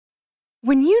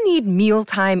When you need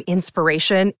mealtime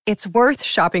inspiration, it's worth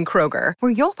shopping Kroger,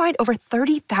 where you'll find over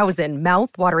 30,000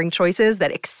 mouth-watering choices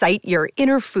that excite your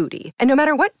inner foodie. And no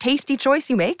matter what tasty choice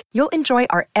you make, you'll enjoy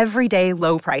our everyday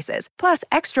low prices, plus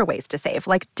extra ways to save,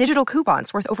 like digital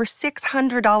coupons worth over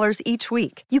 $600 each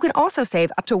week. You can also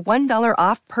save up to $1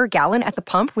 off per gallon at the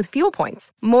pump with fuel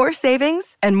points. More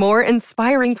savings and more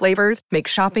inspiring flavors make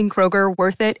shopping Kroger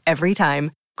worth it every time.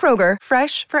 Kroger,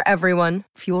 fresh for everyone.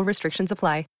 Fuel restrictions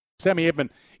apply. Sammy Edmund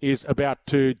is about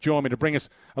to join me to bring us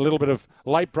a little bit of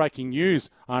late-breaking news,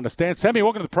 I understand. Sammy,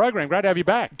 welcome to the program. Great to have you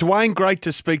back. Dwayne, great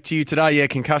to speak to you today. Yeah,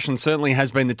 concussion certainly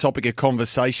has been the topic of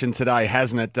conversation today,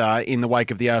 hasn't it, in the wake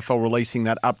of the AFL releasing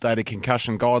that updated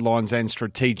concussion guidelines and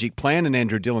strategic plan. And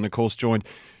Andrew Dillon, of course, joined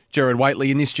Gerard Whateley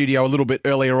in this studio a little bit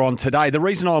earlier on today. The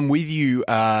reason I'm with you,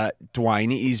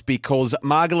 Dwayne, is because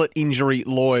Margaret Injury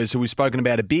Lawyers, who we've spoken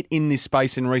about a bit in this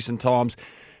space in recent times,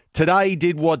 today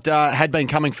did what had been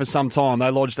coming for some time. They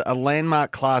lodged a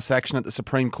landmark class action at the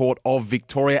Supreme Court of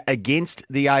Victoria against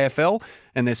the AFL,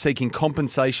 and they're seeking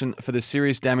compensation for the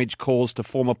serious damage caused to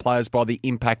former players by the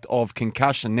impact of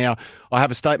concussion. Now, I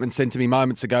have a statement sent to me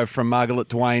moments ago from Margaret,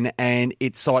 Dwayne, and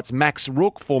it cites Max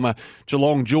Rook, former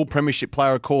Geelong dual premiership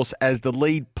player, of course, as the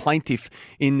lead plaintiff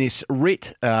in this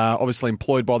writ, obviously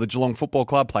employed by the Geelong Football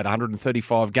Club, played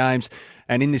 135 games.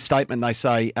 And in this statement, they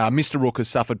say Mr. Rook has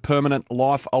suffered permanent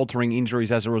life-altering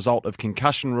injuries as a result of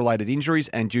concussion-related injuries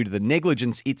and due to the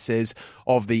negligence, it says,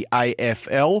 of the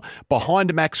AFL.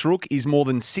 Behind Max Rook is more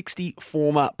than 60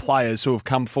 former players who have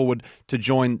come forward to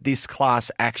join this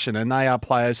class action. And they are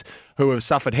players who have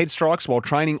suffered head strikes while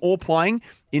training or playing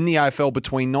in the AFL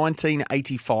between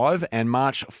 1985 and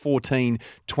March 14,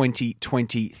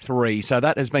 2023. So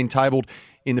that has been tabled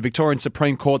in the Victorian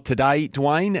Supreme Court today,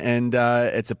 Dwayne, and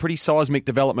it's a pretty seismic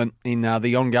development in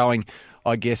the ongoing,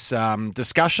 I guess,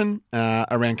 discussion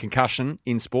around concussion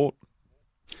in sport.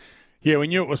 Yeah, we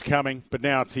knew it was coming, but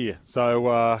now it's here.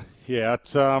 So,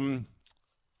 it's,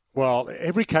 well,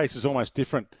 every case is almost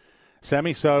different,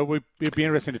 Sammy, so it'd be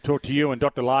interesting to talk to you and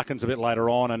Dr. Larkins a bit later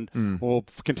on, and we'll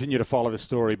continue to follow the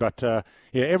story. But,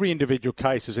 every individual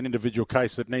case is an individual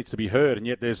case that needs to be heard, and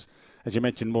yet there's, as you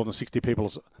mentioned, more than 60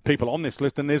 people on this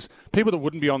list, and there's people that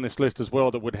wouldn't be on this list as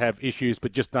well that would have issues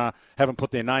but just haven't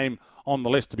put their name on the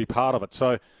list to be part of it.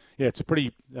 So, yeah, it's a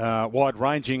pretty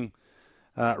wide-ranging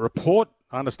report.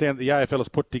 I understand that the AFL has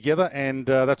put together, and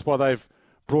that's why they've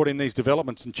brought in these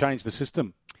developments and changed the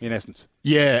system, in essence.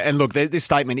 Yeah, and look, this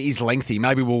statement is lengthy.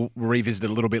 Maybe we'll revisit it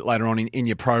a little bit later on in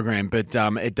your program, but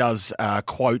it does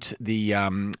quote the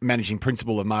managing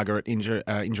principal of Margaret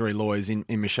Injury Lawyers in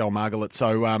Michelle Margaret.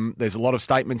 So there's a lot of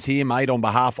statements here made on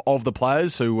behalf of the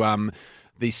players who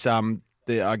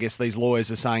I guess these lawyers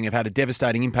are saying have had a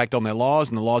devastating impact on their lives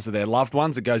and the lives of their loved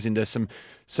ones. It goes into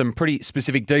some pretty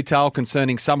specific detail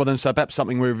concerning some of them, so perhaps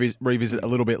something we revisit a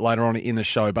little bit later on in the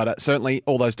show. But certainly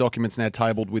all those documents now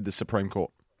tabled with the Supreme Court.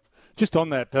 Just on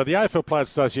that, the AFL Players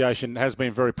Association has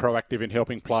been very proactive in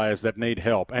helping players that need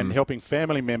help and helping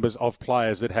family members of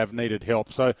players that have needed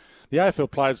help. So the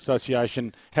AFL Players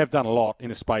Association have done a lot in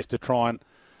this space to try and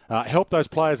help those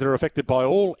players that are affected by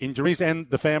all injuries and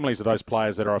the families of those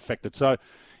players that are affected. So,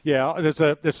 yeah,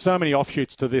 there's so many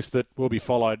offshoots to this that will be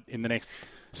followed in the next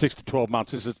 6 to 12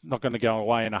 months. This is not going to go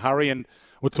away in a hurry, and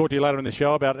we'll talk to you later in the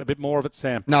show about a bit more of it,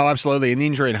 Sam. No, absolutely. And the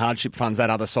injury and hardship funds, that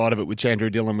other side of it, which Andrew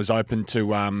Dillon was open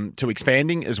to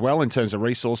expanding as well in terms of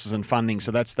resources and funding.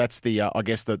 So that's the I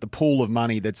guess the pool of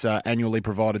money that's annually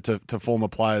provided to former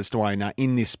players, Dwayne,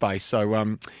 in this space.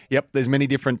 So, there's many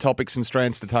different topics and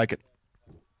strands to take it.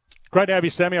 Great to have you,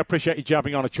 Sammy. I appreciate you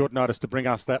jumping on at short notice to bring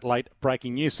us that late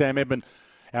breaking news. Sam Edmund,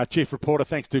 our chief reporter,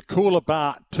 thanks to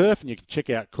Coolabah Turf, and you can check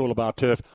out Coolabah Turf